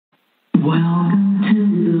Welcome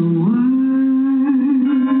to the world.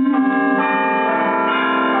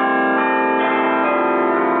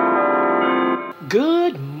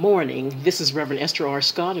 Good morning. This is Reverend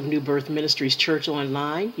EstherRScott of New Birth Ministries Church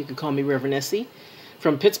Online. You can call me RevEssie.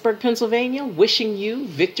 From Pittsburgh, Pennsylvania, wishing you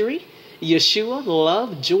victory, Yeshua,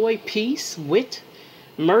 love, joy, peace, wit,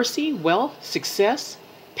 mercy, wealth, success,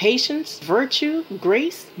 patience, virtue,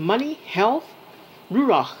 grace, money, health,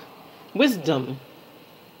 ruach, wisdom,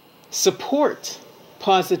 support,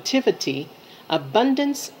 positivity,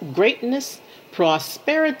 abundance, greatness,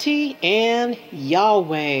 prosperity, and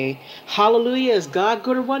Yahweh. Hallelujah. Is God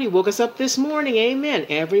good or what? He woke us up this morning. Amen.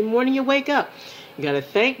 Every morning you wake up, you got to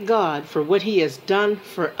thank God for what he has done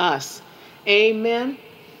for us. Amen.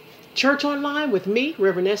 Church Online with me,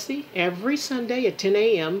 RevEssie, every Sunday at 10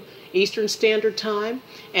 a.m. Eastern Standard Time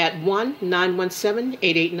at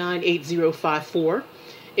 1-917-889-8054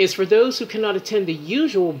 is for those who cannot attend the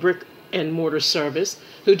usual brick and mortar service,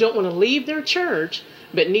 who don't want to leave their church,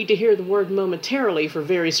 but need to hear the word momentarily for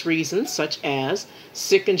various reasons, such as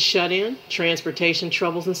sick and shut in, transportation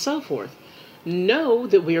troubles, and so forth. Know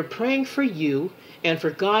that we are praying for you and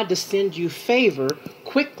for God to send you favor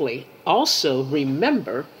quickly. Also,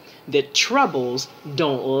 remember that troubles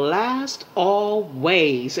don't last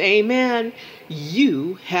always. Amen.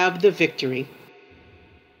 You have the victory.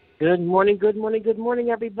 Good morning,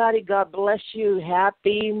 everybody. God bless you.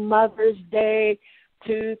 Happy Mother's Day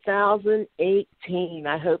 2018.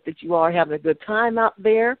 I hope that you all are having a good time out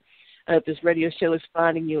there. I hope this radio show is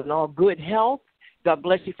finding you in all good health. God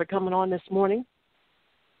bless you for coming on this morning.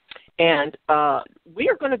 And we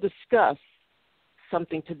are going to discuss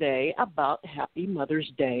something today about Happy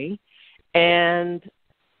Mother's Day. And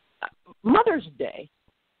Mother's Day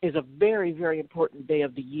is a very, very important day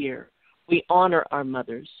of the year. We honor our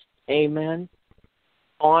mothers. Amen.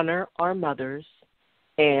 Honor our mothers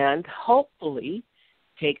and hopefully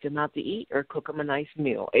take them out to eat or cook them a nice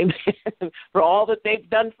meal. Amen. For all that they've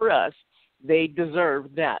done for us, they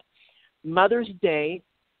deserve that. Mother's Day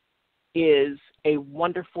is a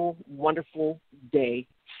wonderful, wonderful day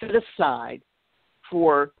set aside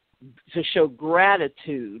to show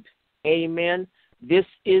gratitude. Amen. This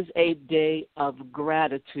is a day of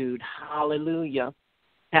gratitude. Hallelujah.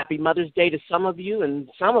 Happy Mother's Day to some of you, and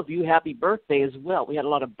some of you, happy birthday as well. We had a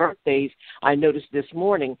lot of birthdays I noticed this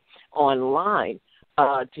morning online.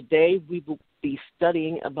 Today we will be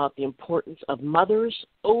studying about the importance of mothers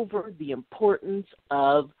over the importance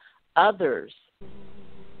of others.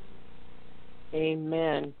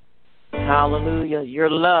 Amen. Hallelujah. Your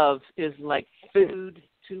love is like food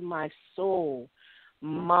to my soul.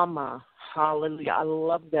 Mama, hallelujah. I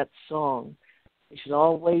love that song. We should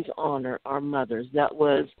always honor our mothers. That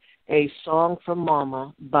was a song from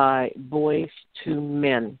Mama by Boys to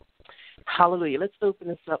Men. Hallelujah. Let's open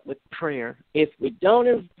this up with prayer. If we don't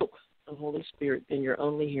invoke the Holy Spirit, then you're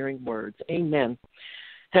only hearing words. Amen.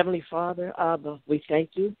 Heavenly Father, Abba, we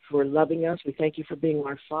thank you for loving us. We thank you for being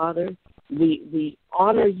our Father. We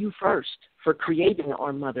honor you first for creating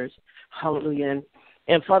our mothers. Hallelujah.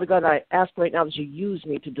 And Father God, I ask right now that you use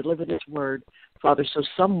me to deliver this word, Father, so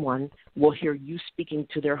someone will hear you speaking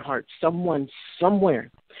to their heart. Someone, somewhere,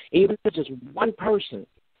 even if it's just one person,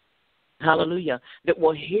 hallelujah, that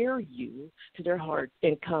will hear you to their heart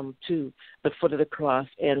and come to the foot of the cross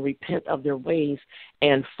and repent of their ways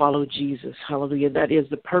and follow Jesus. Hallelujah. That is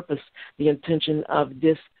the purpose, the intention of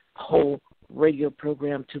this whole radio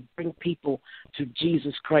program, to bring people to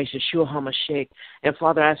Jesus Christ, Yeshua HaMashiach. And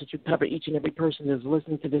Father, I ask that you cover each and every person that's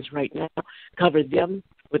listening to this right now. Cover them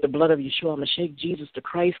with the blood of Yeshua HaMashiach, Jesus the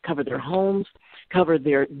Christ. Cover their homes, cover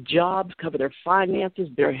their jobs, cover their finances,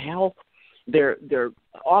 their health, their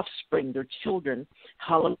offspring, their children,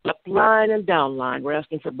 hallelujah, upline and downline. We're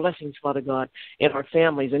asking for blessings, Father God, in our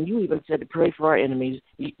families. And you even said to pray for our enemies.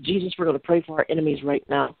 Jesus, we're going to pray for our enemies right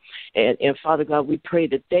now. And Father God, we pray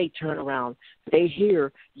that they turn around. They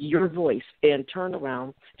hear your voice and turn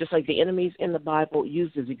around, just like the enemies in the Bible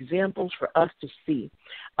used as examples for us to see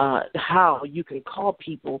how you can call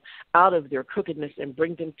people out of their crookedness and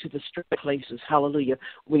bring them to the straight places. Hallelujah.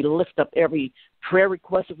 We lift up every prayer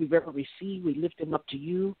request that we've ever received. We lift them up to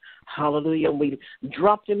you. Hallelujah. And we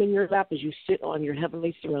drop them in your lap as you sit on your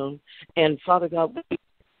heavenly throne. And Father God, we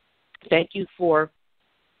thank you for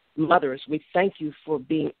mothers. We thank you for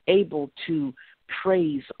being able to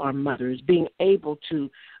praise our mothers, being able to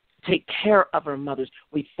take care of our mothers.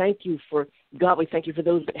 We thank you for, God, we thank you for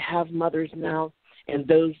those that have mothers now and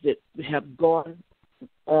those that have gone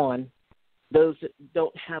on, those that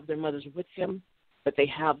don't have their mothers with them, but they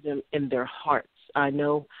have them in their hearts. I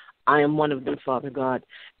know I am one of them, Father God,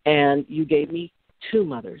 and you gave me two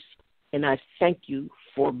mothers, and I thank you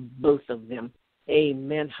for both of them.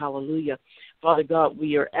 Amen. Hallelujah. Father God,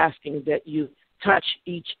 we are asking that you touch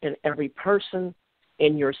each and every person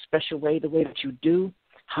in your special way, the way that you do.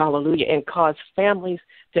 Hallelujah. And cause families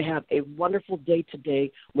to have a wonderful day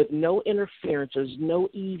today with no interferences, no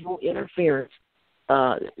evil interference.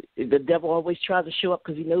 The devil always tries to show up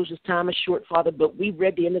because he knows his time is short, Father, but we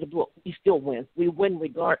read the end of the book. We still win. We win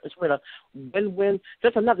regardless. We're in a win-win.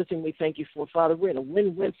 That's another thing we thank you for, Father. We're in a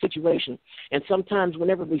win-win situation. And sometimes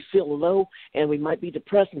whenever we feel low and we might be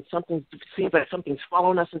depressed and something seems like something's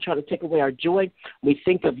following us and trying to take away our joy, we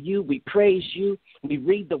think of you. We praise you. We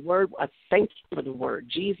read the word. I thank you for the word.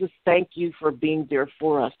 Jesus, thank you for being there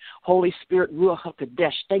for us. Holy Spirit, Ruach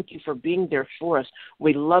HaKodesh, thank you for being there for us.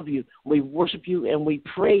 We love you. We worship you, and we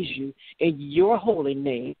praise you in your holy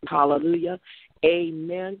name. Hallelujah.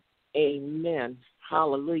 Amen. Amen.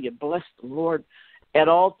 Hallelujah. Bless the Lord at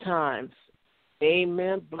all times.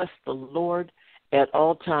 Amen. Bless the Lord at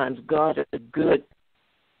all times. God is good.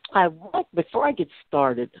 Before I get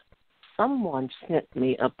started, someone sent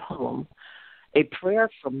me a poem, a prayer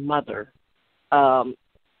for Mother.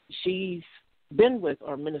 She's been with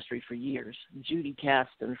our ministry for years, Judy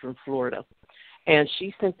Caston from Florida. And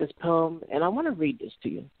she sent this poem, and I want to read this to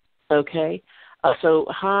you, okay? So,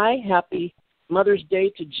 hi, happy Mother's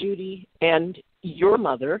Day to Judy and your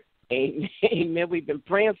mother. Amen. We've been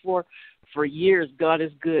praying for years. God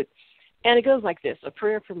is good. And it goes like this, a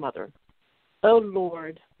prayer for Mother. Oh,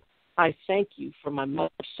 Lord, I thank you for my mother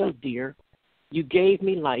so dear. You gave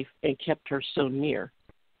me life and kept her so near.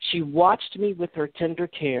 She watched me with her tender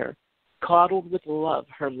care, coddled with love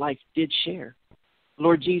her life did share.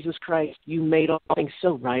 Lord Jesus Christ, you made all things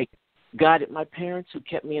so right, guided my parents who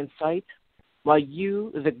kept me in sight, while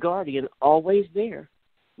you, the guardian, always there.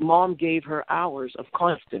 Mom gave her hours of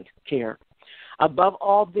constant care. Above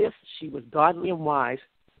all this, she was godly and wise.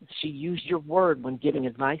 She used your word when giving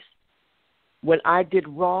advice. When I did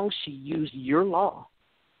wrong, she used your law,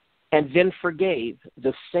 and then forgave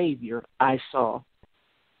the Savior I saw.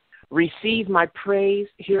 Receive my praise,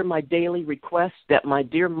 hear my daily request that my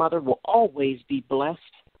dear mother will always be blessed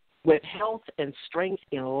with health and strength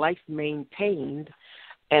in life maintained,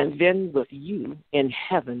 and then with you in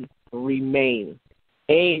heaven remain.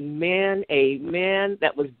 Amen, amen.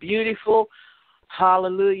 That was beautiful.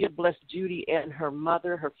 Hallelujah. Bless Judy and her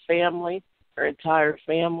mother, her family, her entire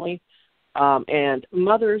family. And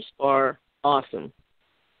mothers are awesome,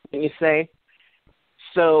 can you say?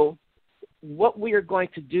 So what we are going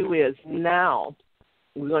to do is now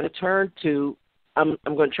we're going to turn to, I'm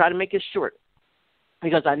going to try to make it short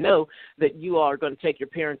because I know that you all are going to take your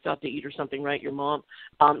parents out to eat or something, right, your mom?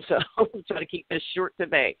 So I'm going to try to keep this short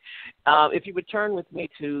today. If you would turn with me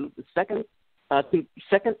to the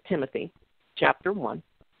 2 Timothy chapter 1.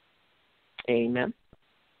 Amen.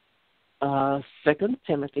 2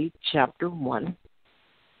 Timothy chapter 1.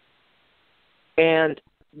 And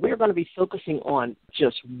we're going to be focusing on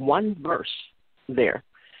just one verse there,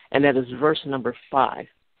 and that is verse number 5.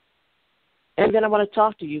 And then I want to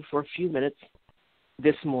talk to you for a few minutes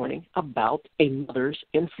this morning about a mother's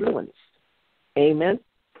influence. Amen.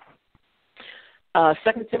 2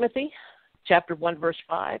 Timothy chapter 1, verse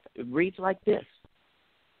 5, it reads like this.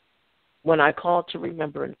 When I call to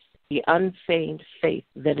remembrance the unfeigned faith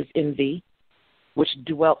that is in thee, which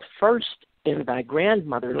dwelt first in thy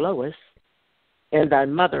grandmother Lois, and thy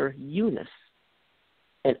mother Eunice,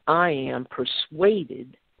 and I am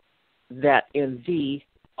persuaded that in thee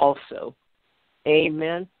also.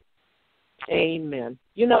 Amen. Amen.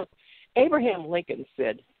 You know, Abraham Lincoln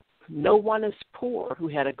said, no one is poor who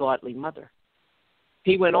had a godly mother.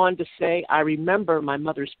 He went on to say, I remember my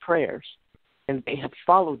mother's prayers, and they have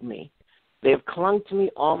followed me. They have clung to me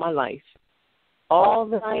all my life. All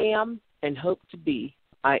that I am and hope to be,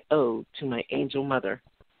 I owe to my angel mother.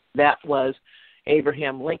 That was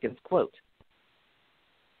Abraham Lincoln's quote.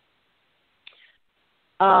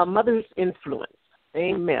 Mother's influence.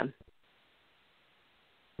 Amen.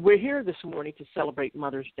 We're here this morning to celebrate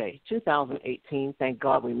Mother's Day, 2018. Thank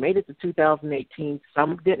God we made it to 2018.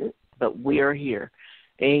 Some didn't, but we are here.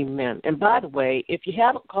 Amen. And by the way, if you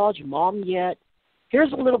haven't called your mom yet,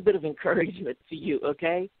 here's a little bit of encouragement to you,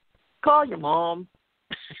 okay? Call your mom.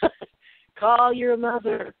 Call your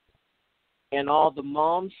mother. And all the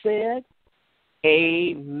moms said,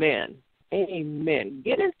 amen. Amen.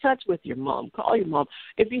 Get in touch with your mom. Call your mom.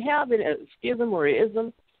 If you have a schism or an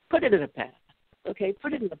ism, put it in a path. Okay,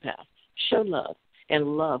 put it in the path. Show love,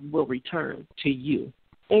 and love will return to you.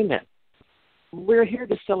 Amen. We're here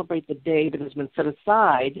to celebrate the day that has been set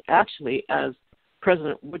aside, actually, as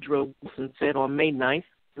President Woodrow Wilson said on May 9th,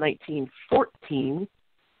 1914,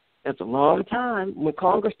 That's a long time. When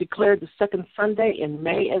Congress declared the second Sunday in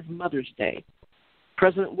May as Mother's Day,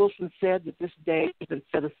 President Wilson said that this day has been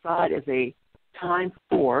set aside as a time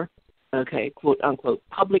for, quote, unquote,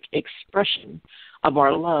 public expression of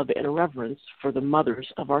our love and reverence for the mothers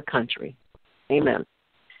of our country. Amen.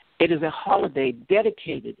 It is a holiday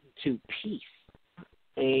dedicated to peace.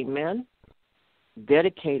 Amen.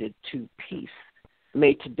 Dedicated to peace.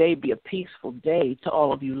 May today be a peaceful day to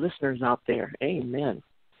all of you listeners out there. Amen.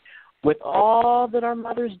 With all that our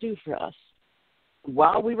mothers do for us,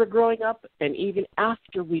 while we were growing up and even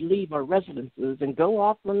after we leave our residences and go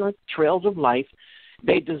off on the trails of life,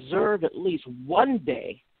 they deserve at least one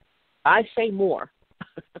day. I say more,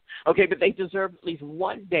 but they deserve at least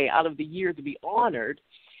one day out of the year to be honored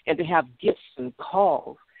and to have gifts and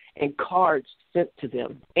calls and cards sent to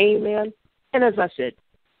them. Amen. And as I said,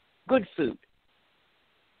 good food.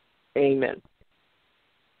 Amen.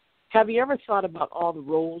 Have you ever thought about all the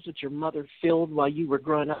roles that your mother filled while you were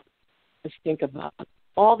growing up? Just think about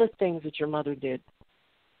all the things that your mother did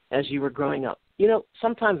as you were growing up. You know,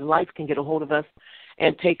 sometimes life can get a hold of us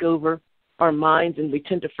and take over our minds, and we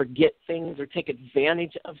tend to forget things or take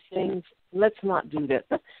advantage of things. Let's not do that.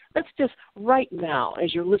 Let's just right now,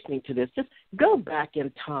 as you're listening to this, just go back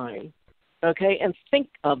in time, and think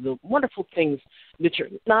of the wonderful things that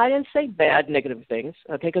now, I didn't say bad, negative things,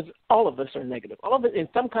 because all of us are negative. All of us, in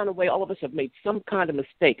some kind of way, all of us have made some kind of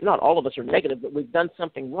mistake. Not all of us are negative, but we've done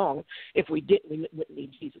something wrong. If we didn't, we wouldn't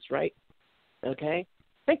need Jesus, right?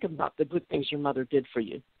 Think about the good things your mother did for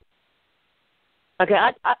you.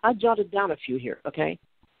 I jotted down a few here,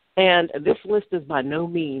 and this list is by no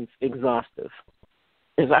means exhaustive.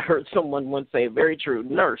 As I heard someone once say, very true,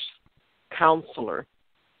 nurse, counselor.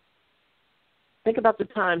 Think about the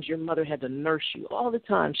times your mother had to nurse you, all the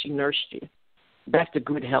time she nursed you back to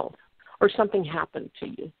good health, or something happened to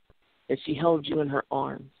you, and she held you in her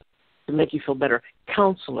arms to make you feel better.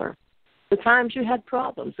 Counselor, the times you had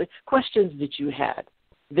problems, the questions that you had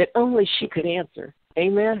that only she could answer.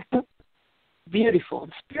 Amen? Beautiful.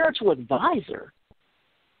 Spiritual advisor.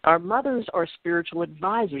 Our mothers are spiritual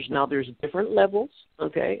advisors. Now, there's different levels,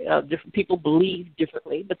 different people believe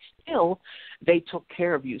differently, but still they took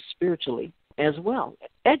care of you spiritually as well.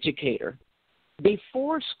 Educator.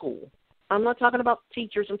 Before school. I'm not talking about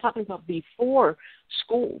teachers. I'm talking about before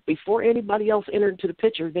school. Before anybody else entered into the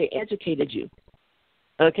picture, they educated you.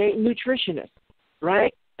 Nutritionist,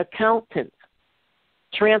 right? Accountant.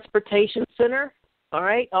 Transportation center, all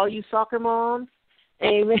right? All you soccer moms,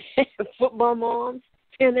 amen, football moms,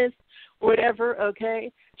 tennis, whatever,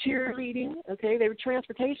 cheerleading, they were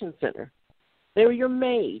transportation center. They were your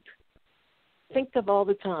maid. Think of all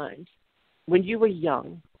the times when you were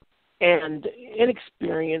young and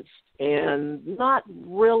inexperienced and not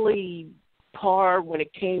really par when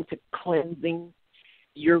it came to cleansing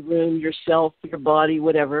your room, yourself, your body,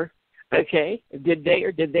 whatever, Did they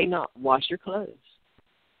or did they not wash your clothes,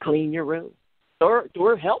 clean your room,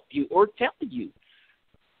 or help you or tell you?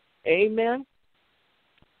 Amen.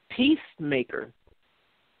 Peacemakers.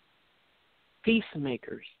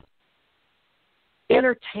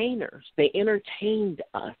 Entertainers. They entertained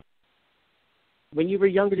us. When you were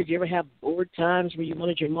younger, did you ever have bored times where you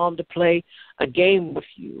wanted your mom to play a game with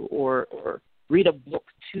you or read a book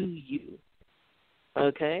to you?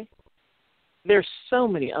 There's so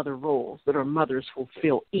many other roles that our mothers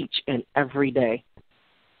fulfill each and every day.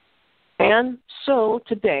 And so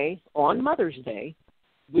today, on Mother's Day,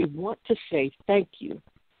 we want to say thank you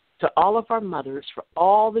to all of our mothers for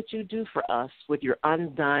all that you do for us with your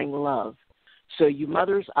undying love. So you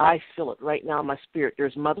mothers, I feel it right now in my spirit.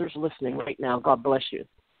 There's mothers listening right now. God bless you.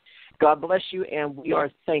 God bless you, and we are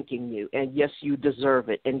thanking you. And, yes, you deserve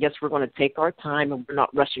it. And, yes, we're going to take our time, and we're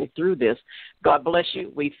not rushing through this. God bless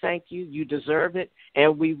you. We thank you. You deserve it.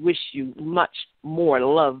 And we wish you much more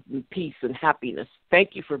love and peace and happiness.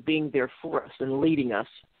 Thank you for being there for us and leading us.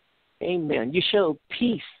 Amen. You show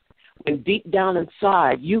peace when deep down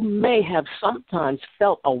inside you may have sometimes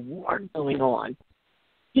felt a war going on.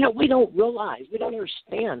 You know, we don't realize, we don't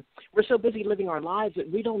understand. We're so busy living our lives that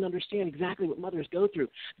we don't understand exactly what mothers go through.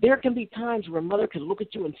 There can be times where a mother can look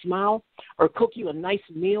at you and smile or cook you a nice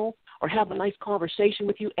meal or have a nice conversation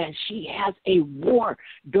with you, and she has a war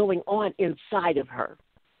going on inside of her,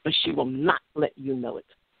 but she will not let you know it.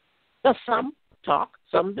 Now, some talk,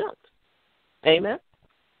 some don't. Amen?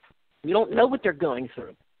 You don't know what they're going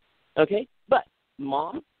through, okay? But,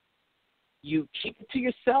 Mom, you keep it to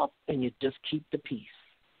yourself and you just keep the peace.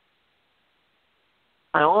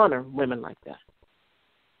 I honor women like that.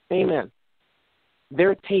 Amen.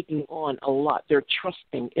 They're taking on a lot. They're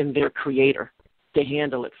trusting in their Creator to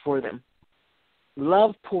handle it for them.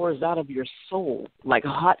 Love pours out of your soul like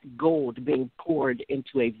hot gold being poured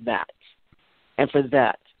into a vat. And for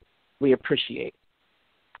that, we appreciate.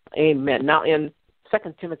 Amen. Now, in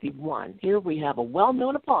 2 Timothy 1, here we have a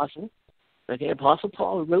well-known apostle, okay, Apostle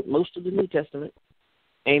Paul, who wrote most of the New Testament.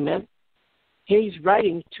 Amen. He's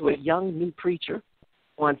writing to a young new preacher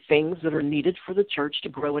on things that are needed for the church to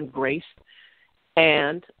grow in grace.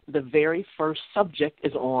 And the very first subject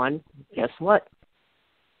is on, guess what?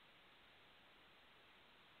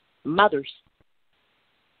 Mothers.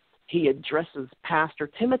 He addresses Pastor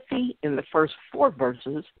Timothy in the first 4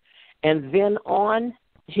 verses, and then on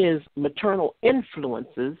his maternal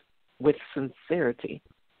influences with sincerity.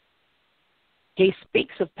 He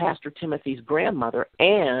speaks of Pastor Timothy's grandmother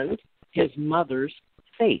and his mother's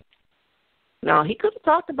faith. Now, he could have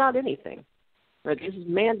talked about anything. Like, this is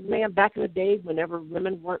man to man back in the day whenever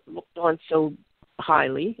women weren't looked on so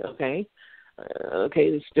highly, okay?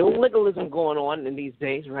 There's still legalism going on in these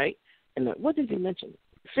days, right? And what did he mention?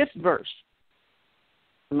 5th verse.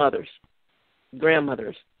 Mothers.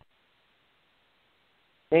 Grandmothers.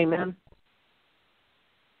 Amen.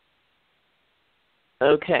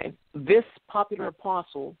 Okay. This popular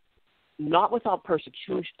apostle, not without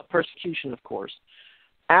persecution, of course,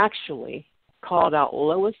 actually called out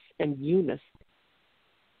Lois and Eunice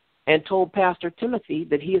and told Pastor Timothy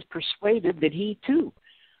that he is persuaded that he, too,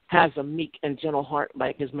 has a meek and gentle heart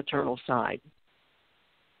like his maternal side.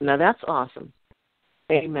 Now, that's awesome.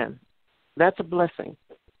 Amen. That's a blessing.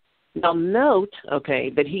 Now, note,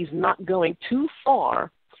 okay, that he's not going too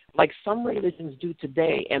far like some religions do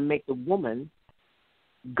today and make the woman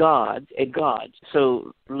a god.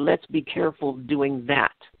 So let's be careful doing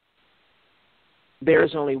that.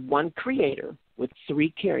 There's only one creator with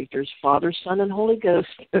 3 characters, Father, Son, and Holy Ghost.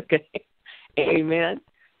 Okay. Amen.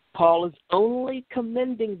 Paul is only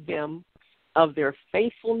commending them of their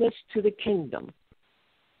faithfulness to the kingdom.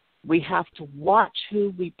 We have to watch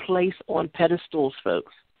who we place on pedestals,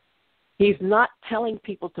 folks. He's not telling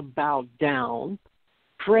people to bow down,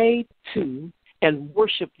 pray to, and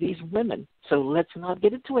worship these women. So let's not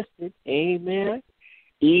get it twisted. Amen.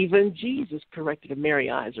 Even Jesus corrected a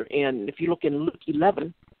Maryizer. And if you look in Luke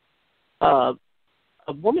 11, a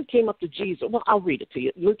woman came up to Jesus. Well, I'll read it to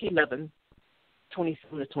you. Luke 11,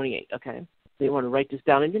 27 to 28, okay? So you want to write this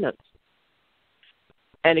down in your notes.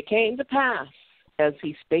 And it came to pass, as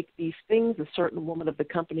he spake these things, a certain woman of the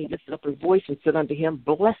company lifted up her voice and said unto him,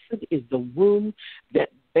 Blessed is the womb that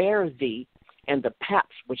bare thee, and the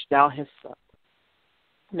paps which thou hast sucked.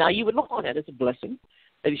 Now, you would look on that as a blessing.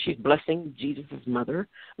 That she's blessing Jesus' mother,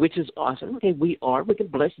 which is awesome. Okay, we can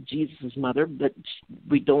bless Jesus' mother, but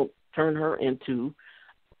we don't turn her into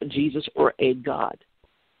Jesus or a God,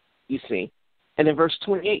 you see. And in verse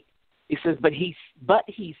 28, he says, but he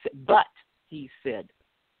said,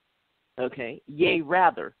 okay, yea,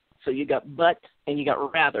 rather. So you got but and you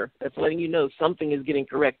got rather. That's letting you know something is getting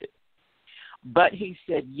corrected. But he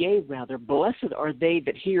said, yea, rather, blessed are they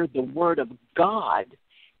that hear the word of God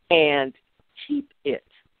and keep it.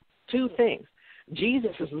 2 things.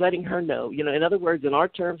 Jesus is letting her know, in other words, in our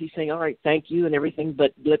terms, he's saying, all right, thank you and everything,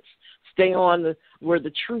 but let's stay on where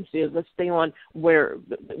the truth is. Let's stay on where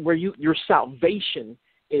your salvation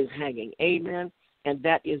is hanging. Amen. And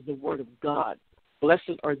that is the word of God.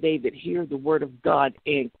 Blessed are they that hear the word of God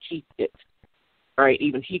and keep it. All right,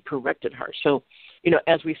 even he corrected her. So,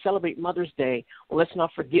 as we celebrate Mother's Day, let's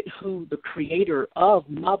not forget who the creator of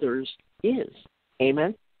mothers is.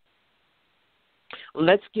 Amen.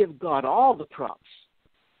 Let's give God all the props,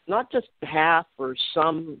 not just half or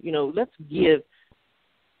some, let's give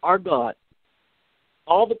our God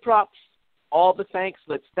all the props, all the thanks.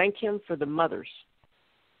 Let's thank him for the mothers,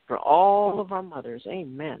 for all of our mothers.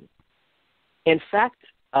 Amen. In fact,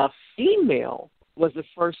 a female was the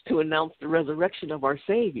first to announce the resurrection of our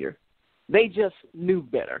Savior. They just knew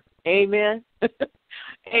better. Amen.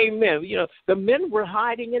 Amen. The men were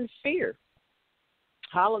hiding in fear.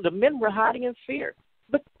 The men were hiding in fear.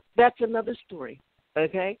 But that's another story,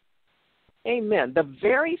 okay? Amen. The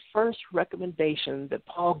very first recommendation that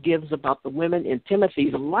Paul gives about the women in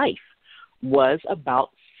Timothy's life was about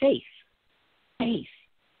faith. Faith.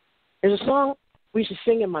 There's a song we used to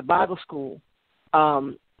sing in my Bible school.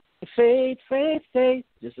 Faith, faith, faith,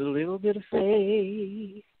 just a little bit of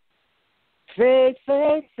faith. Faith,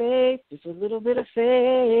 faith, faith, just a little bit of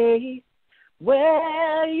faith.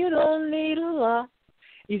 Well, you don't need a lot.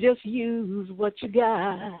 You just use what you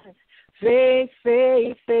got. Faith,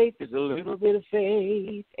 faith, faith. There's a little bit of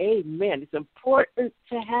faith. Amen. It's important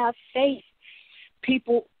to have faith.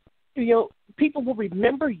 People will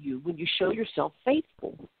remember you when you show yourself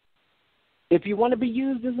faithful. If you want to be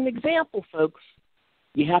used as an example, folks,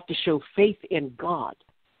 You have to show faith in God.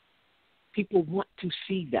 People want to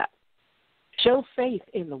see that. Show faith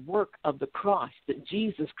in the work of the cross that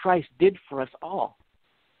Jesus Christ did for us all.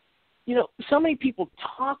 You know, so many people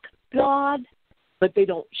talk God, but they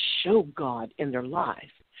don't show God in their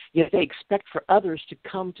lives. Yet they expect for others to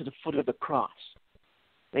come to the foot of the cross.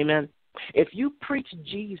 Amen. If you preach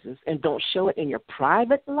Jesus and don't show it in your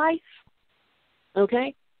private life,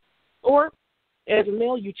 okay, or as a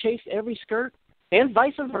male you chase every skirt and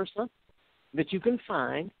vice versa that you can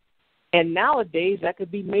find, and nowadays that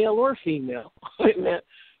could be male or female, amen,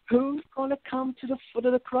 who's going to come to the foot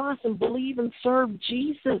of the cross and believe and serve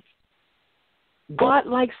Jesus? God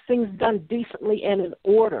likes things done decently and in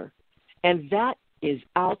order, and that is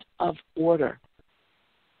out of order.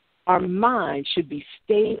 Our mind should be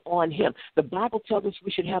stayed on him. The Bible tells us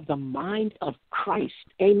we should have the mind of Christ,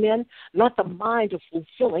 amen, not the mind of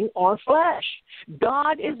fulfilling our flesh.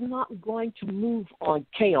 God is not going to move on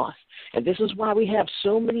chaos, and this is why we have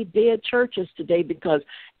so many dead churches today, because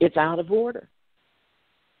it's out of order.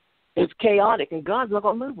 It's chaotic, and God's not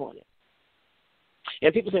going to move on it.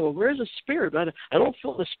 And people say, well, where's the Spirit? I don't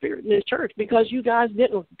feel the Spirit in this church because you guys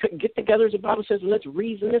couldn't get together, as the Bible says, let's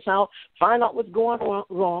reason this out, find out what's going on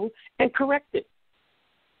wrong, and correct it.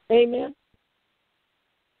 Amen?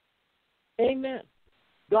 Amen.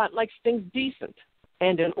 God likes things decent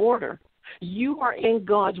and in order. You are in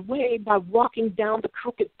God's way by walking down the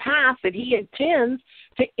crooked path that he intends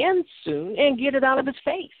to end soon and get it out of his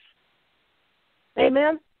face.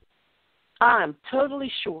 Amen? I'm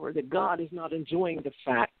totally sure that God is not enjoying the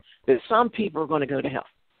fact that some people are going to go to hell.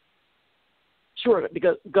 Sure,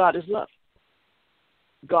 because God is love.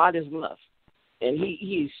 God is love. And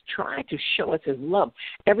he's trying to show us his love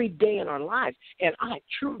every day in our lives. And I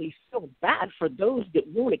truly feel bad for those that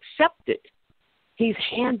won't accept it. He's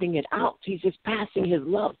handing it out. He's just passing his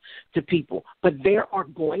love to people. But there are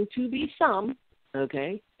going to be some,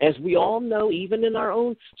 okay, as we all know, even in our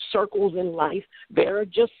own circles in life, there are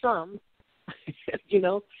just some, you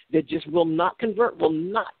know, that just will not convert, will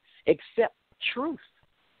not accept truth.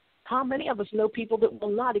 How many of us know people that will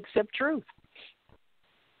not accept truth?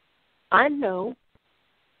 I know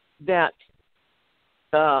that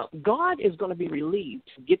God is going to be relieved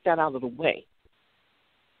to get that out of the way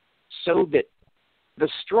so that the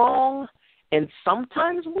strong and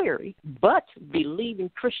sometimes weary but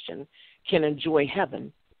believing Christian can enjoy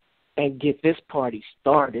heaven and get this party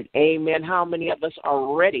started. Amen. How many of us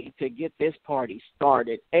are ready to get this party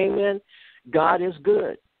started? Amen. God is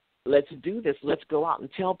good. Let's do this. Let's go out and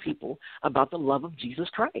tell people about the love of Jesus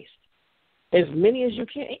Christ. As many as you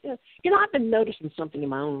can. You know, I've been noticing something in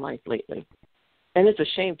my own life lately, and it's a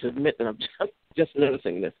shame to admit that I'm just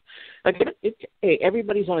noticing this. Hey,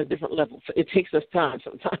 everybody's on a different level. So it takes us time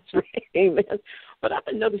sometimes, right? Amen. But I've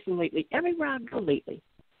been noticing lately, everywhere I go lately,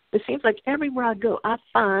 it seems like everywhere I go, I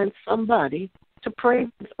find somebody to pray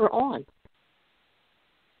with or on.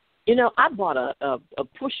 You know, I bought a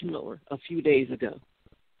push mower a few days ago,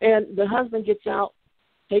 and the husband gets out,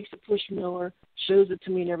 takes the push mower, shows it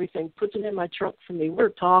to me and everything, puts it in my trunk for me. We're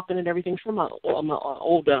talking and everything from my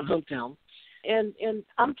old hometown. And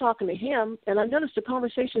I'm talking to him, and I noticed the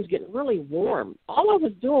conversation's getting really warm. All I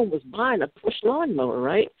was doing was buying a push lawnmower,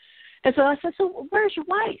 right? And so I said, so where's your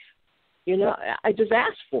wife? You know, I just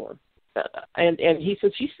asked for her. And he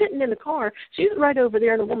said, she's sitting in the car. She's right over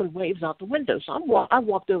there, and the woman waves out the window. So I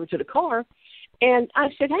walked over to the car, and I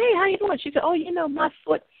said, hey, how you doing? She said, oh, you know, my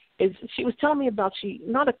foot is, she was telling me about,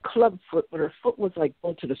 not a club foot, but her foot was like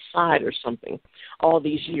going to the side or something all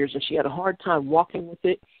these years, and she had a hard time walking with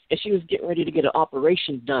it, and she was getting ready to get an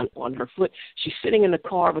operation done on her foot. She's sitting in the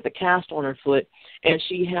car with a cast on her foot, and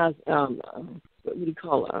she has, what do you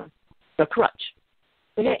call a crutch.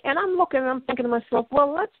 Okay, and I'm looking and I'm thinking to myself,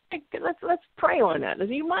 well, let's pray on that. Does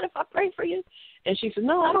you mind if I pray for you? And she said,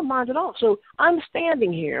 no, I don't mind at all. So I'm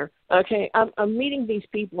standing here, okay, I'm meeting these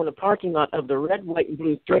people in the parking lot of the red, white, and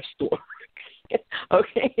blue thrift store,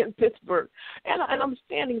 okay, in Pittsburgh. And I'm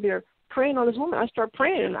standing there praying on this woman. I start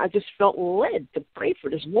praying, and I just felt led to pray for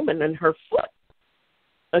this woman and her foot.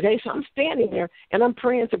 Okay, so I'm standing there, and I'm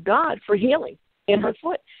praying to God for healing in her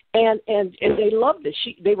foot. And they loved it.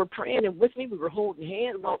 They were praying, and with me we were holding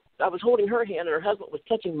hands. Well, I was holding her hand, and her husband was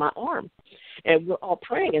touching my arm. And we're all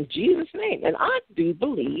praying in Jesus' name. And I do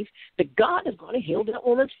believe that God is going to heal that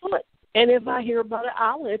woman's foot. And if I hear about it,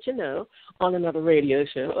 I'll let you know on another radio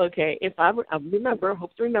show, okay? If I remember, I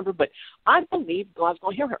hope to remember, but I believe God's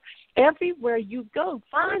going to heal her. Everywhere you go,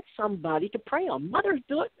 find somebody to pray on. Mothers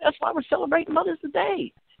do it. That's why we're celebrating Mothers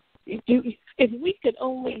today. If we could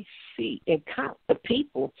only see and count the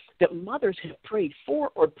people that mothers have prayed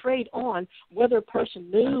for or prayed on, whether a person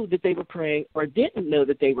knew that they were praying or didn't know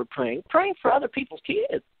that they were praying for other people's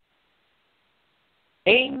kids.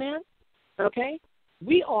 Amen? Okay?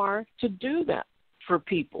 We are to do that for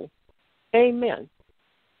people. Amen.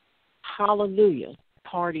 Hallelujah.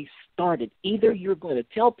 Party started. Either you're going to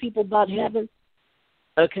tell people about heaven,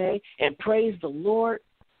 okay, and praise the Lord,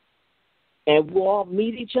 and we'll all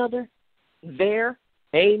meet each other there.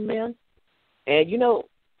 Amen. And, you know,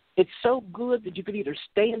 it's so good that you could either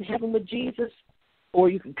stay in heaven with Jesus or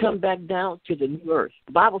you can come back down to the new earth.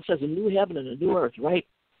 The Bible says a new heaven and a new earth, right?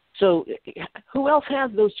 So who else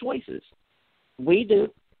has those choices? We do.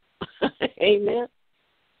 Amen.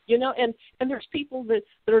 You know, and there's people that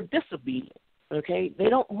are disobedient, okay? They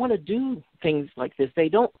don't want to do things like this. They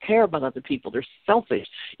don't care about other people. They're selfish.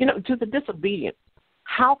 You know, to the disobedient,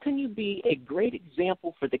 how can you be a great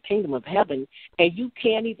example for the kingdom of heaven and you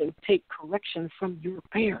can't even take correction from your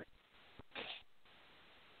parents?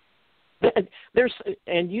 There's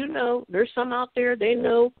some out there, they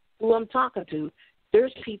know who I'm talking to.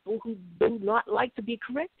 There's people who do not like to be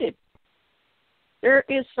corrected. There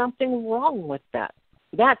is something wrong with that.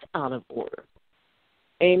 That's out of order.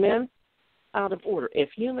 Amen? Out of order.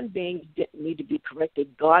 If human beings didn't need to be corrected,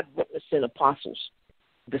 God wouldn't send apostles,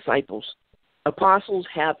 disciples. Apostles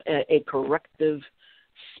have a corrective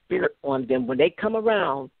spirit on them. When they come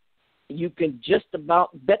around, you can just about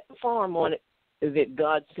bet the farm on it that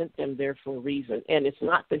God sent them there for a reason. And it's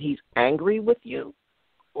not that he's angry with you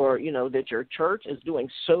or, you know, that your church is doing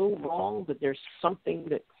so wrong that there's something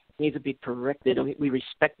that needs to be corrected. We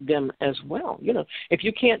respect them as well. You know, if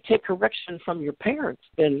you can't take correction from your parents,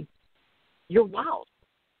 then you're wild.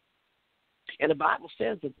 And the Bible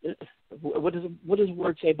says that, what does the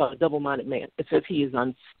word say about a double-minded man? It says he is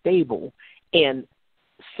unstable in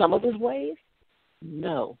some of his ways.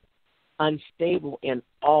 No, unstable in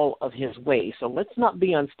all of his ways. So let's not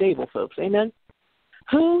be unstable, folks. Amen?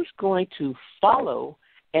 Who's going to follow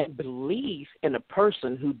and believe in a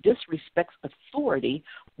person who disrespects authority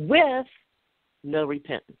with no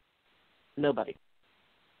repentance? Nobody.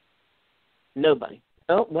 Nobody.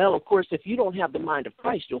 Oh, well, of course, if you don't have the mind of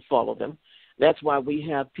Christ, you'll follow them. That's why we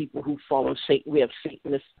have people who follow Satan. We have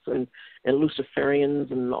Satanists and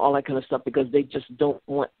Luciferians and all that kind of stuff because they just don't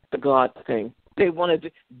want the God thing. They want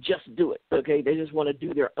to just do it, okay? They just want to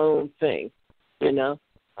do their own thing, you know.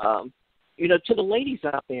 To the ladies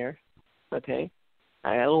out there, okay,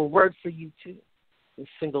 I have a little word for you too, the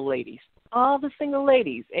single ladies. All the single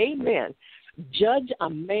ladies, amen. Judge a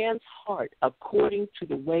man's heart according to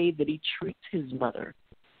the way that he treats his mother.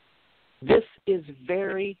 This is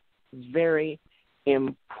very, very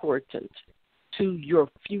important to your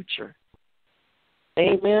future.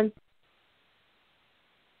 Amen.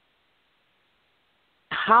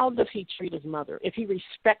 How does he treat his mother? If he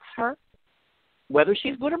respects her, whether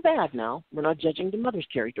she's good or bad now, we're not judging the mother's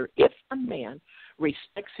character. If a man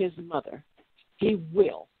respects his mother, he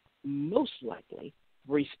will most likely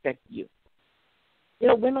respect you. You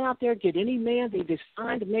know, women out there get any man, they just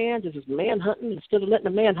find a man, this is man hunting. Instead of letting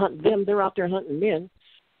a man hunt them, they're out there hunting men.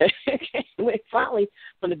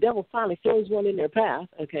 When the devil finally throws one in their path,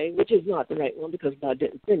 okay, which is not the right one because God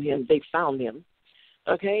didn't send him, they found him,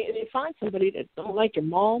 okay, and they find somebody that don't like your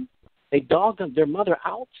mom, they dog their mother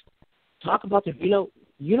out, talk about the,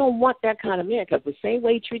 you don't want that kind of man because the same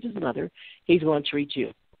way he treats his mother, he's going to treat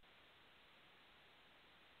you,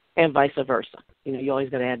 and vice versa. You always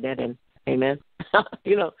got to add that in, amen.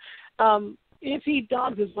 If he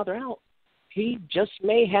dogs his mother out, he just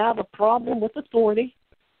may have a problem with authority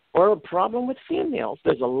or a problem with females.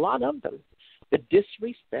 There's a lot of them that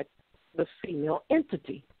disrespect the female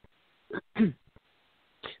entity. Amen.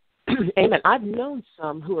 I've known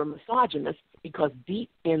some who are misogynists because deep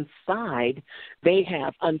inside they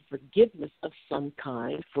have unforgiveness of some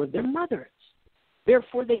kind for their mothers.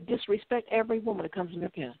 Therefore, they disrespect every woman that comes in their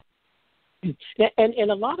path.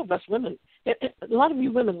 And a lot of us women, a lot of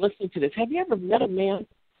you women listening to this, have you ever met a man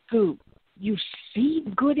who you see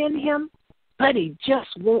good in him, but he just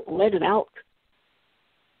won't let it out?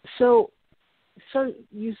 So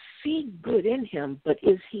you see good in him, but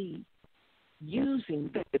is he using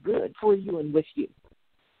the good for you and with you?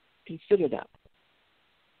 Consider that.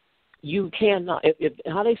 You cannot. If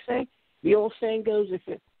how they say, the old saying goes,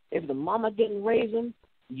 if the mama didn't raise him,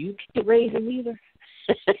 you can't raise him either.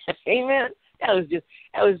 Amen.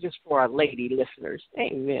 That was just for our lady listeners.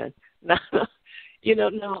 Amen. Now,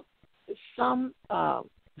 some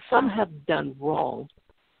have done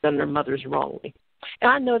their mothers wrongly,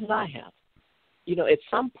 and I know that I have. At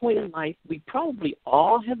some point in life, we probably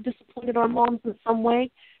all have disappointed our moms in some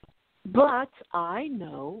way, but I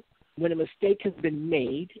know when a mistake has been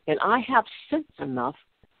made, and I have sense enough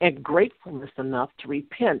and gratefulness enough to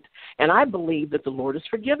repent, and I believe that the Lord has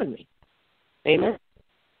forgiven me. Amen?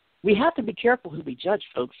 We have to be careful who we judge,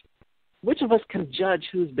 folks. Which of us can judge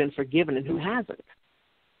who's been forgiven and who hasn't?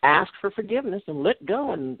 Ask for forgiveness and let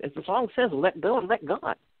go, and as the song says, let go and let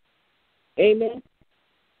God. Amen?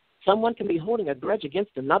 Someone can be holding a grudge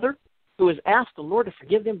against another who has asked the Lord to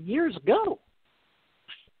forgive them years ago.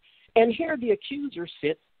 And here the accuser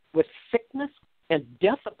sits with sickness and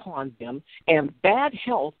death upon them and bad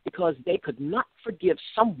health because they could not forgive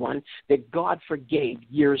someone that God forgave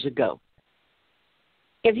years ago.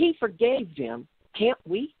 If he forgave them, can't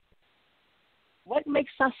we? What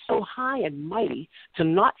makes us so high and mighty to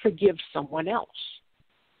not forgive someone else?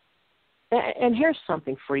 And here's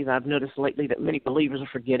something for you that I've noticed lately that many believers are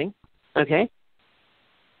forgetting, okay?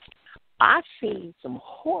 I've seen some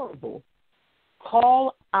horrible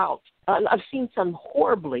I've seen some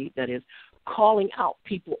horribly, that is, calling out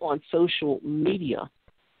people on social media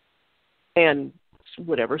and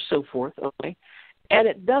whatever, so forth, okay? And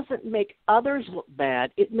it doesn't make others look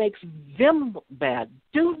bad. It makes them look bad.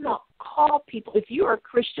 Do not call people, if you are a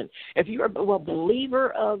Christian, if you are a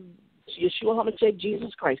believer of Yeshua HaMashiach,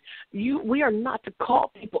 Jesus Christ, we are not to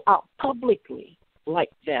call people out publicly like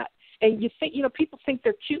that. And you think, people think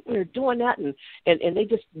they're cute when they're doing that, and they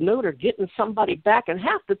just know they're getting somebody back, and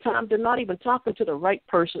half the time they're not even talking to the right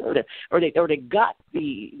person, or they got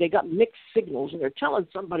mixed signals, and they're telling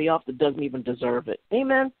somebody off that doesn't even deserve it.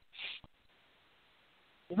 Amen.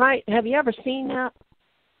 Right? Have you ever seen that?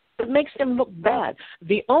 It makes them look bad.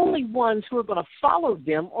 The only ones who are going to follow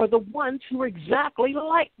them are the ones who are exactly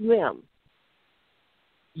like them.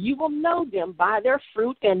 You will know them by their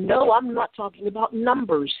fruit, and no, I'm not talking about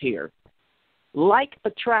numbers here. Like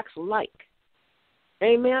attracts like.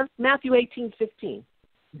 Amen? Matthew 18:15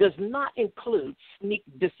 does not include sneak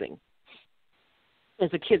dissing, as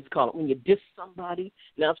the kids call it. When you diss somebody,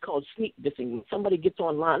 now it's called sneak dissing. When somebody gets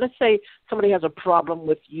online, let's say somebody has a problem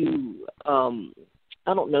with you,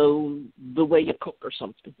 I don't know, the way you cook or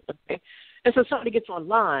something, okay? And so somebody gets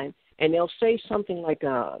online, and they'll say something like,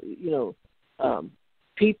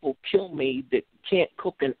 people kill me that can't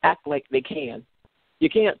cook and act like they can. You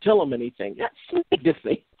can't tell them anything. That's sneak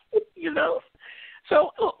dissing,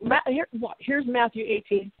 So here's Matthew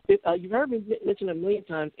 18. You've heard me mention a million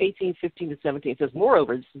times, 18:15-17. It says,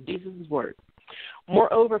 moreover, this is Jesus' word.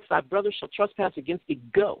 Moreover, if thy brother shall trespass against thee,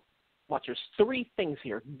 go. Watch, there's three things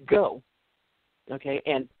here. Go. Okay,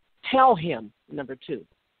 and tell him, number two.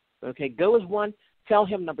 Okay, go is one, tell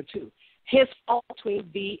him, number two. His fault between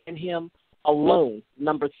thee and him alone,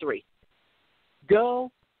 number three.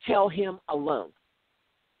 Go tell him alone.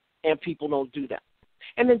 And people don't do that.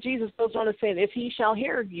 And then Jesus goes on to say, if he shall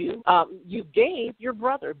hear you, you gain your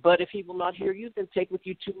brother. But if he will not hear you, then take with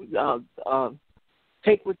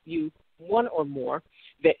you one or more,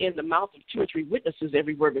 that in the mouth of two or three witnesses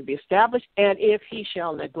every word may be established. And if he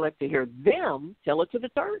shall neglect to hear them, tell it to the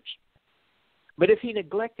church. But if he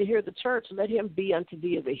neglect to hear the church, let him be unto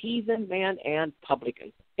thee as a heathen man and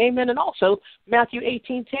publican. Amen. And also, Matthew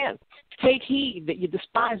 18:10, take heed that you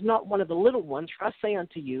despise not one of the little ones, for I say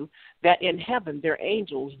unto you, that in heaven their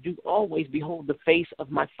angels do always behold the face of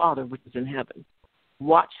my Father which is in heaven.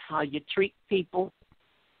 Watch how you treat people.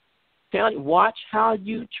 Watch how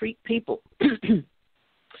you treat people.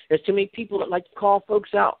 There's too many people that like to call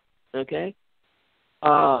folks out, okay?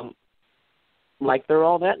 Like they're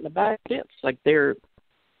all that in the back tips, like they're,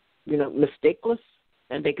 mistakeless,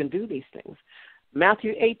 and they can do these things.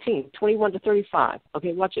 Matthew 18:21-35.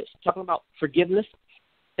 Okay, watch this. Talking about forgiveness.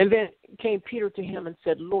 And then came Peter to him and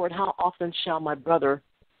said, Lord, how often shall my brother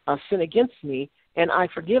sin against me, and I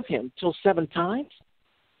forgive him? Till 7 times?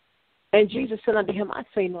 And Jesus said unto him, I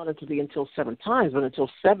say not unto thee until 7 times, but until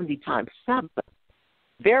 70 times 7.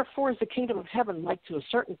 Therefore is the kingdom of heaven like to a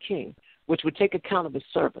certain king, which would take account of his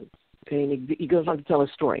servants. Okay, and he goes on to tell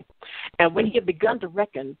his story. And when he had begun to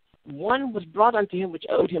reckon, one was brought unto him which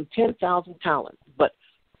owed him 10,000 talents. But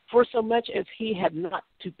for so much as he had not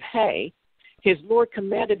to pay, his Lord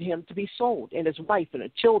commanded him to be sold, and his wife and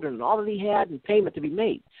his children and all that he had, and payment to be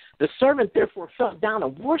made. The servant therefore fell down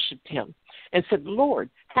and worshipped him, and said, Lord,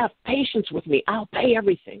 have patience with me. I'll pay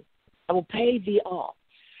everything. I will pay thee all.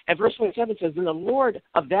 And verse 27 says, then the Lord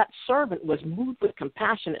of that servant was moved with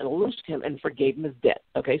compassion and loosed him and forgave him his debt.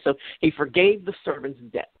 Okay, so he forgave the servant's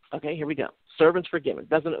debt. Okay, here we go. Servant's forgiven.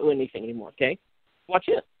 Doesn't owe anything anymore, okay? Watch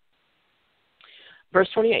it. Verse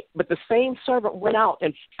 28, but the same servant went out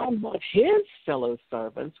and found one of his fellow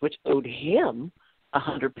servants, which owed him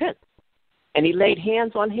 100 pence. And he laid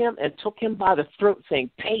hands on him and took him by the throat, saying,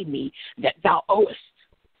 pay me that thou owest.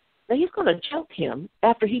 that he's going to choke him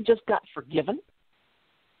after he just got forgiven?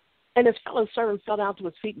 And his fellow servant fell down to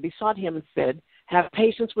his feet and besought him and said, have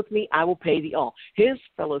patience with me, I will pay thee all. His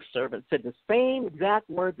fellow servant said the same exact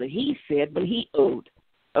words that he said when he owed.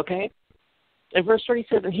 Okay? And verse 30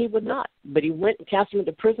 says, and he would not, but he went and cast him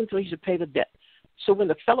into prison till he should pay the debt. So when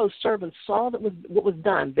the fellow servants saw what was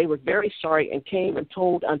done, they were very sorry and came and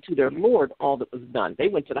told unto their Lord all that was done. They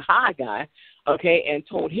went to the high guy, okay, and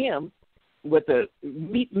told him what the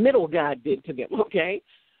middle guy did to them, okay?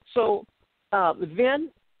 So then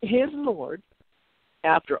his Lord,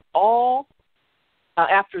 after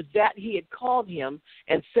that he had called him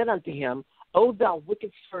and said unto him, O thou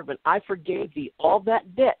wicked servant, I forgave thee all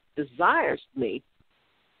that debt desirest me.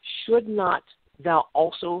 Should not thou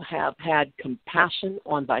also have had compassion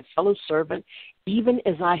on thy fellow servant, even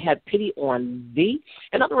as I had pity on thee?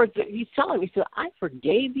 In other words, he's telling me, he said, I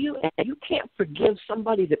forgave you, and you can't forgive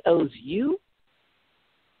somebody that owes you?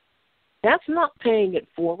 That's not paying it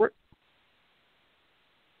forward.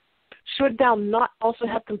 Should thou not also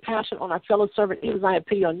have compassion on thy fellow servant, even as I have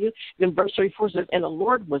pity on you? Then verse 34 says, and the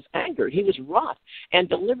Lord was angered, he was wroth, and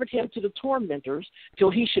delivered him to the tormentors till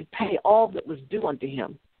he should pay all that was due unto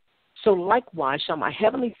him. So likewise shall my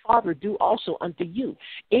heavenly Father do also unto you,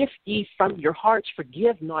 if ye from your hearts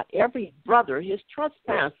forgive not every brother his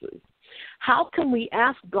trespasses. How can we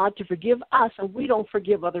ask God to forgive us and we don't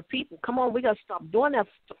forgive other people? Come on, we got to stop doing that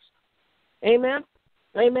stuff. Amen?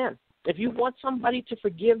 Amen. If you want somebody to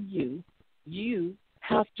forgive you, you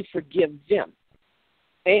have to forgive them.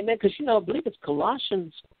 Amen? Because, I believe it's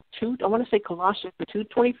Colossians 2, I want to say Colossians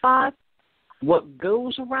 2:25. What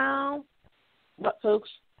goes around, what, folks,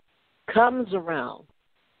 comes around.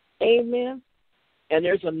 Amen? And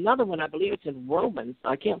there's another one, I believe it's in Romans.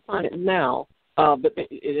 I can't find it now, but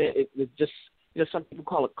it just, some people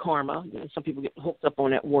call it karma. Some people get hooked up on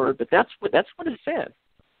that word, but that's what it says.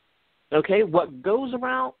 Okay, what goes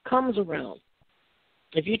around comes around.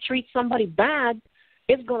 If you treat somebody bad,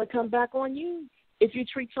 it's going to come back on you. If you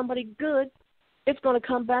treat somebody good, it's going to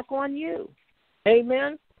come back on you.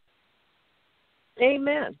 Amen?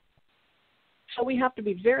 Amen. So we have to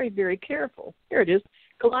be very, very careful. Here it is,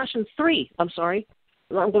 Colossians 3:25.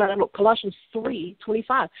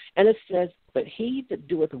 And it says, but he that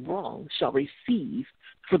doeth wrong shall receive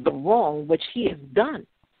for the wrong which he has done.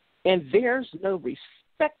 And there's no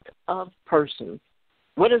respect of persons.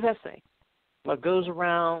 What does that say? What goes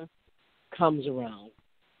around comes around.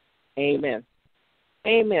 Amen.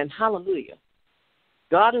 Amen. Hallelujah.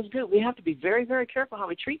 God is good. We have to be very, very careful how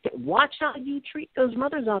we treat them. Watch how you treat those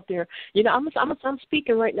mothers out there. I'm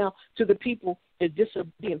speaking right now to the people, the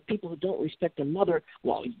disobedient people who don't respect their mother.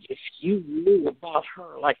 Well, if you knew about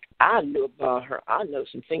her like I knew about her, I know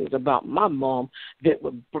some things about my mom that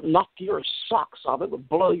would knock your socks off. It would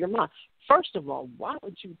blow your mind. First of all, why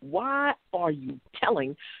are you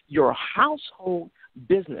telling your household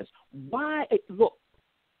business? Look,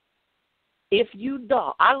 if you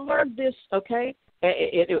don't, I learned this, okay?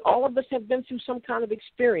 All of us have been through some kind of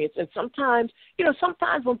experience, and sometimes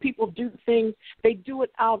when people do things, they do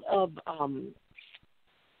it out of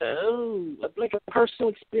like a personal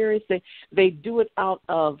experience. They do it out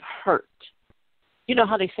of hurt. You know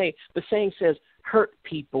how they say, the saying says, hurt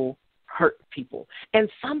people. And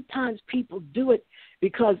sometimes people do it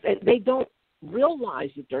because they don't realize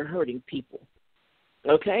that they're hurting people.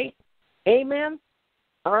 Okay? Amen?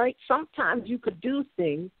 All right? Sometimes you could do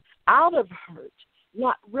things out of hurt,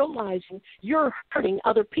 not realizing you're hurting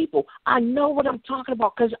other people. I know what I'm talking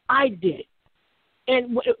about because I did it.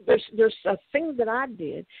 And there's a thing that I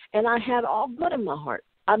did, and I had all good in my heart.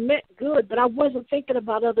 I meant good, but I wasn't thinking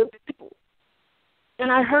about other people.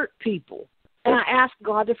 And I hurt people. And I asked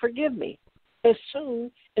God to forgive me as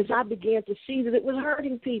soon as I began to see that it was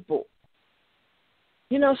hurting people.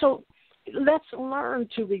 So let's learn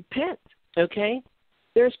to repent, okay?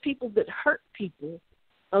 There's people that hurt people,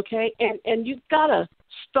 okay? And you've got to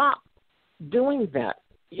stop doing that.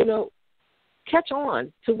 Catch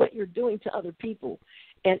on to what you're doing to other people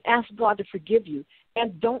and ask God to forgive you,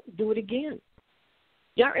 and don't do it again.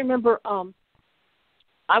 Y'all remember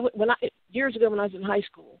years ago when I was in high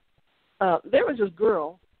school, there was this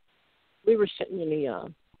girl. We were sitting in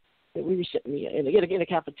the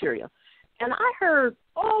cafeteria, and I heard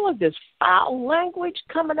all of this foul language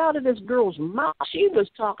coming out of this girl's mouth. She was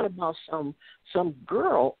talking about some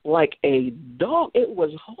girl like a dog. It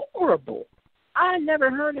was horrible. I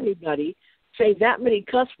never heard anybody say that many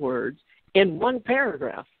cuss words in one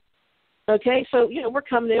paragraph. Okay, so we're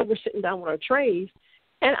coming in, we're sitting down with our trays,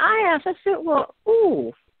 and I said, well,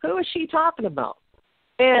 who is she talking about?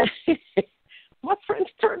 And my friends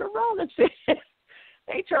turned around and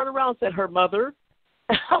said, her mother,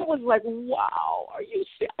 I was like, wow, are you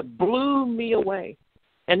serious? It blew me away.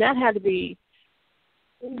 And that had to be,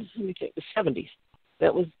 let me think, the 70s.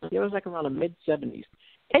 It was like around the mid-70s.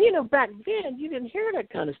 And, back then, you didn't hear that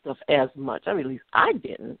kind of stuff as much. I mean, at least I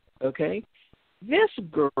didn't, okay? This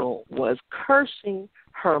girl was cursing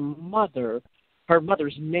her mother's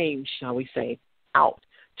name, shall we say, out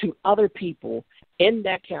to other people in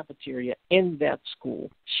that cafeteria, in that school.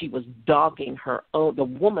 She was dogging the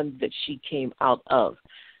woman that she came out of.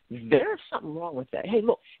 There's something wrong with that. Hey,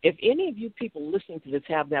 look, if any of you people listening to this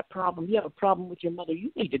have that problem, you have a problem with your mother,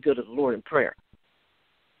 you need to go to the Lord in prayer.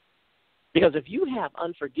 Because if you have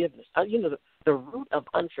unforgiveness, the root of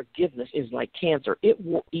unforgiveness is like cancer. It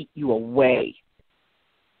will eat you away.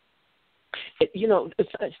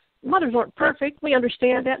 Mothers aren't perfect. We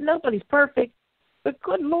understand that. Nobody's perfect. But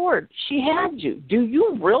good Lord, she had you. Do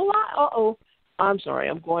you realize? I'm sorry,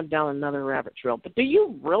 I'm going down another rabbit trail. But do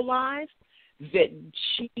you realize that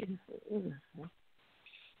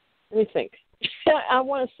let me think. I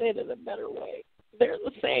want to say it in a better way. There's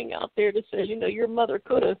a saying out there that says, your mother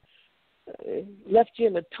could have left you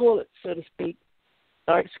in the toilet, so to speak.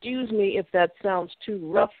 Excuse me if that sounds too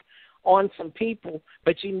rough on some people,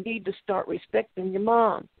 but you need to start respecting your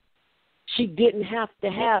mom. She didn't have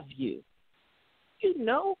to have you. You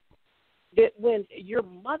know that when your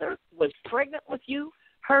mother was pregnant with you,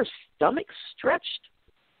 her stomach stretched,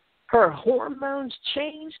 her hormones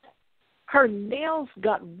changed, her nails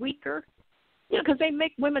got weaker. Because they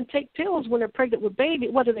make women take pills when they're pregnant with baby.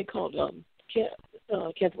 What are they called?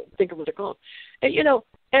 Can't think of what they're called. And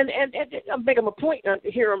and I'm making a point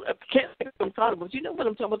here. I can't think of what I'm talking about. You know what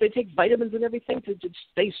I'm talking about? They take vitamins and everything to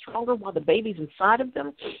stay stronger while the baby's inside of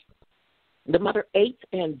them. The mother ate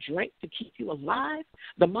and drank to keep you alive.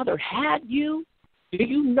 The mother had you. Do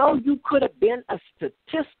you know you could have been a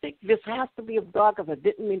statistic? This has to be of God, because I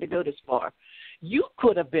didn't mean to go this far. You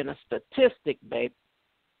could have been a statistic, babe.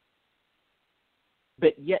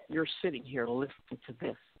 But yet you're sitting here listening to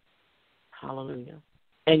this. Hallelujah.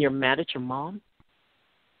 And you're mad at your mom?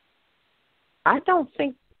 I don't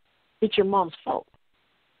think it's your mom's fault.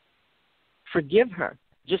 Forgive her.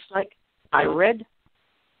 Just like I read,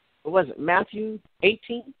 what was it, Matthew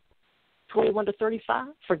 18, 21 to 35?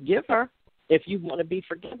 Forgive her if you want to be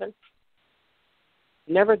forgiven.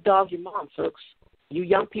 Never dog your mom, folks. You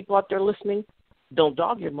young people out there listening, don't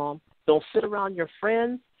dog your mom. Don't sit around your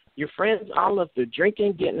friends. Your friends, all of the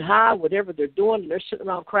drinking, getting high, whatever they're doing, they're sitting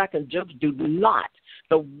around cracking jokes. Do not.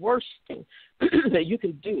 The worst thing that you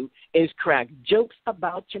can do is crack jokes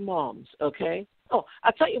about your moms, okay? Oh,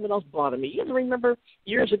 I'll tell you what else bothered me. You remember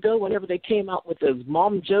years ago whenever they came out with those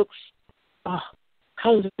mom jokes? Oh,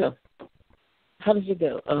 how does it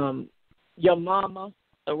go? Your mama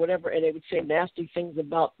or whatever, and they would say nasty things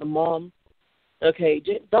about the mom. Okay,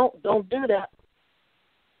 don't do that.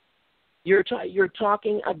 You're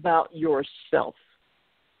talking about yourself.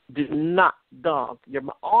 Do not dog.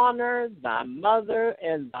 Honor thy mother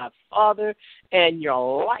and thy father, and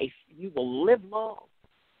your life, you will live long.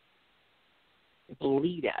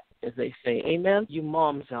 Believe that, as they say. Amen? You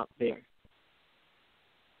moms out there,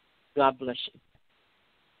 God bless you.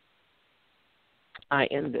 I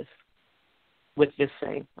end this with this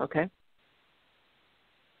saying, okay?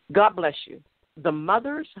 God bless you. The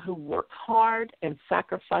mothers who work hard and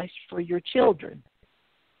sacrifice for your children,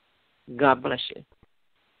 God bless you.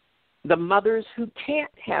 The mothers who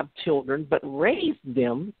can't have children but raise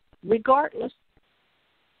them regardless,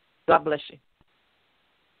 God bless you.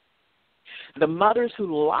 The mothers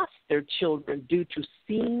who lost their children due to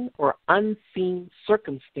seen or unseen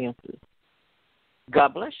circumstances,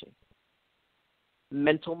 God bless you.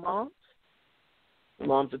 Mental moms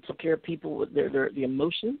that took care of people with the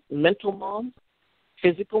emotions, mental moms,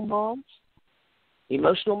 physical moms,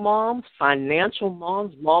 emotional moms, financial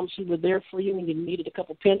moms, moms who were there for you when you needed a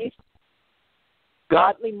couple pennies,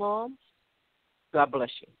 godly moms, God bless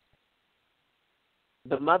you.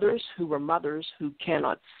 The mothers who were mothers who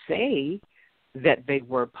cannot say that they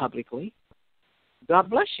were publicly, God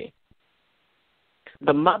bless you.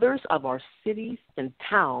 The mothers of our cities and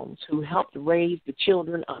towns who helped raise the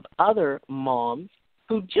children of other moms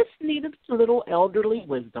who just needed a little elderly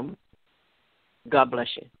wisdom, God bless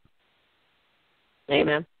you.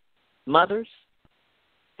 Amen. Mothers,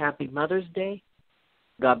 happy Mother's Day.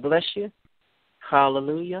 God bless you.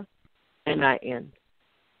 Hallelujah. And I end.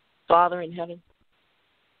 Father in heaven,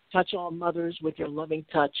 touch all mothers with your loving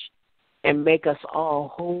touch and make us all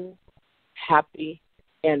whole, happy,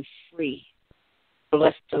 and free.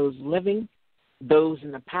 Bless those living, those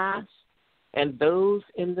in the past, and those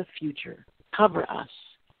in the future. Cover us.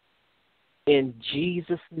 In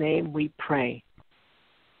Jesus' name we pray.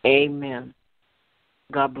 Amen.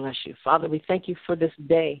 God bless you. Father, we thank you for this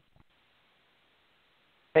day.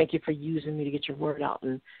 Thank you for using me to get your word out.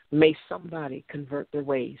 And may somebody convert their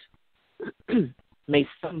ways. May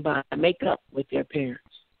somebody make up with their parents'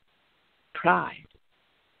 pride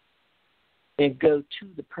and go to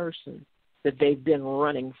the person that they've been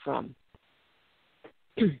running from.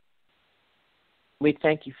 We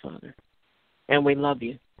thank you, Father, and we love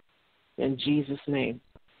you. In Jesus' name,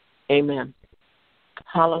 amen.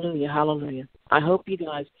 Hallelujah, hallelujah. I hope you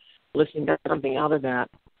guys listening got something out of that,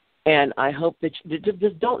 and I hope that you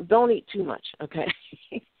just don't eat too much, okay?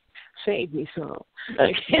 Save me some,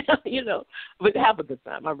 okay? But have a good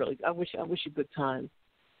time. I wish you a good time,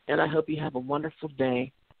 and I hope you have a wonderful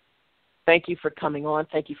day. Thank you for coming on.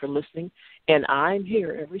 Thank you for listening, and I'm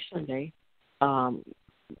here every Sunday,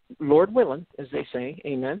 Lord willing, as they say,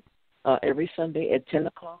 amen. Every Sunday at 10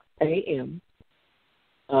 o'clock a.m.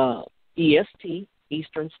 EST,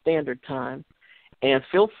 Eastern Standard Time. And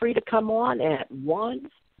feel free to come on at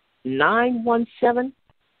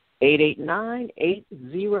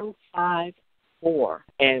 1-917-889-8054,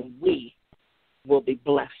 and we will be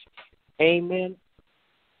blessed. Amen.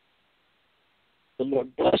 The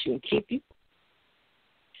Lord bless you and keep you.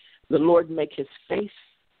 The Lord make his face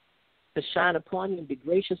to shine upon you and be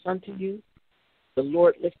gracious unto you. The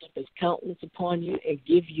Lord lift up his countenance upon you and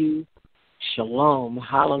give you shalom,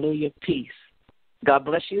 hallelujah, peace. God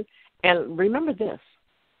bless you. And remember this,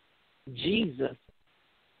 Jesus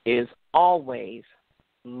is always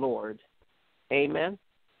Lord. Amen.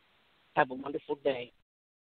 Have a wonderful day.